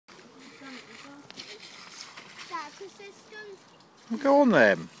Well, go on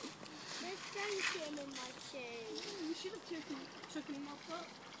then. There's sand in my shoe. You should have taken him off up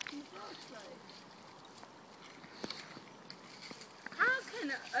in the first place. How can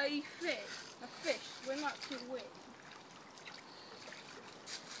a fish swim up to the wind?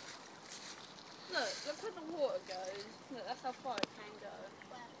 Look where the water goes. Look, that's how far it can go.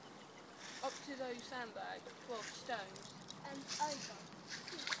 Where? Up to those sandbags, 12 stones. Over.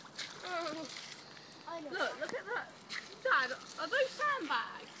 Oh. Look at that. Dad, are those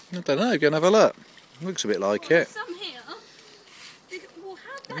sandbags? I don't know, go and have a look. Looks a bit like it. Some here. Well,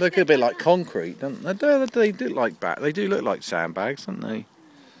 how'd that Look a get bit down? like concrete, don't they? They do like They do look like sandbags, don't they?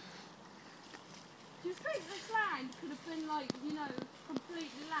 Do you think this land could have been like, you know,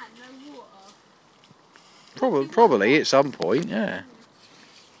 completely land, no water? Probably at some point, yeah.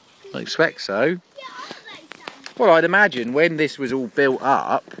 I expect so. Yeah, are they sand? Well, I'd imagine when this was all built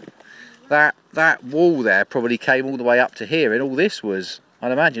up, that wall there probably came all the way up to here, and all this was,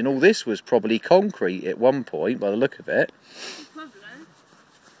 I'd imagine, all this was probably concrete at one point, by the look of it. Probably.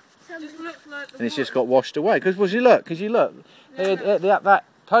 Just looks like the And it's just water. got washed away. Because you look, that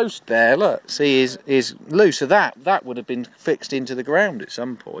post there, look, see, is loose. So that would have been fixed into the ground at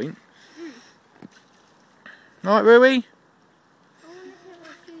some point. Right, Rui?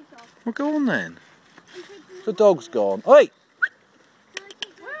 Well, go on then. The dog's gone. Oi!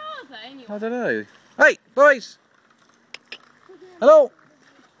 Where are they anyway? I don't know. Hey, boys! Hello!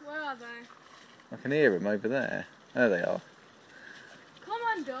 Where are they? I can hear them over there. There they are. Come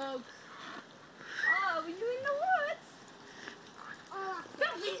on, dogs. Oh, were you in the woods? Oh,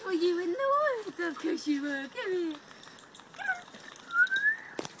 Puppies, were you in the woods? Of course you were. Come here.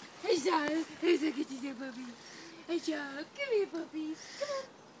 Hey, Joe. Hey, so good to see you, puppy. Hey, Joe. Come here, puppies. Come on.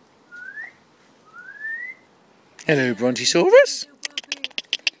 Hello, Brontosaurus.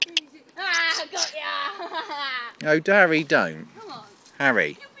 Ah, got ya! Oh, Harry, don't. Come on.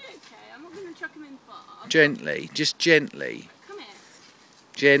 Harry, He'll be okay. I'm not going to chuck him in far. gently. Just gently. Come here.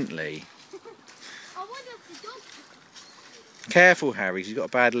 Gently. I wonder if the dog. Careful, Harry. He's got a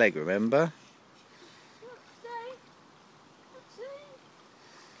bad leg, remember? Look, stay. Stay.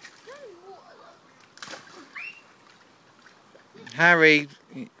 Stay in water. Harry.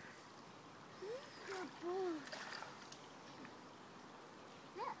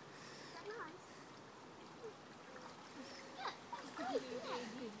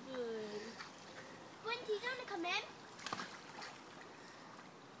 When he's gonna come in?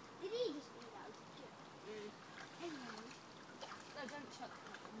 Did he just do that? No, don't chuck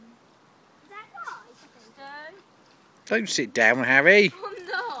him. Is that nice? Stay. Don't sit down, Harry. Oh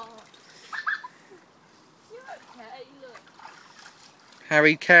no! You're okay, look.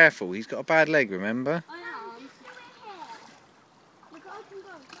 Harry, careful. He's got a bad leg, remember? I am. Look, I can go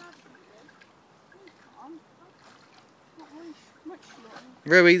and grab something. Much longer.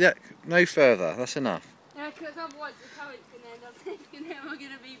 Rui, no further. That's enough. Yeah, because otherwise the current's going to end up taking him. We're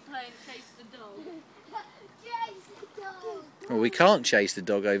going to be playing chase the dog. Chase the dog. Well, we can't chase the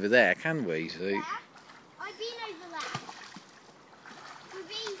dog over there, can we? So, Yeah? I've been over there.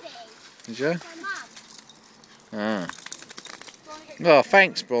 With Evie. did you? My mum. Ah. Oh,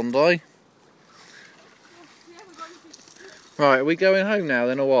 thanks, Bondi. Right, are we going home now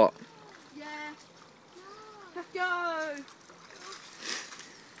then, or what? Yeah. Let's go.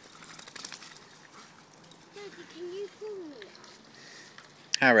 Can you pull me?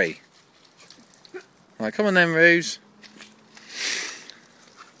 Harry. Right, come on then, Ruse.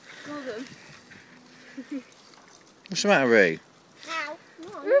 Hold on. What's the matter, Roo? How?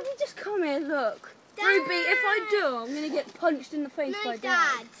 Ruby, just come here, look. Dad. Ruby, if I do, I'm going to get punched in the face No, by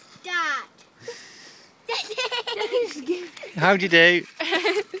Dad. Dad. How'd you do?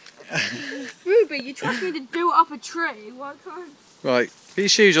 Ruby, you trust me to do it up a tree. Why can't... Right, put your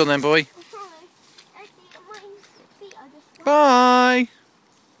shoes on then, boy. Actually, my feet are just... Bye.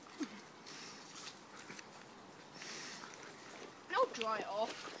 I'll dry it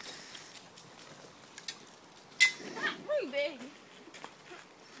off. Ruby!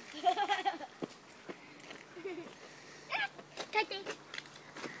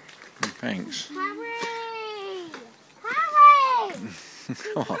 Thanks. Harry! Harry!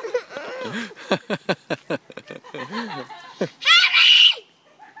 Come on.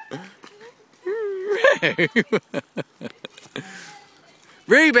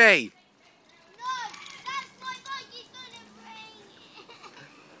 Ruby! No, that's my bike. He's gonna bring it.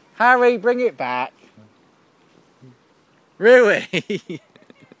 Harry, bring it back. Rui!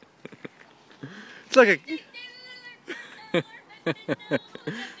 It's like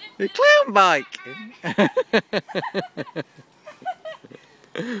a clown bike.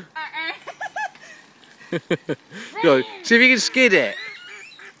 Go, see if you can skid it.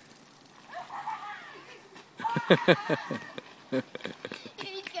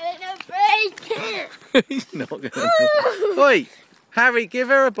 He's gonna break it. He's not going to. Oi, Harry, give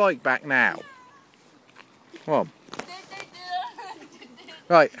her a bike back now. Come on.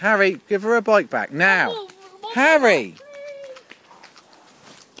 Right, Harry, give her a bike back now. Harry!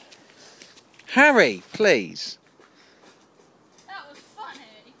 Harry, please.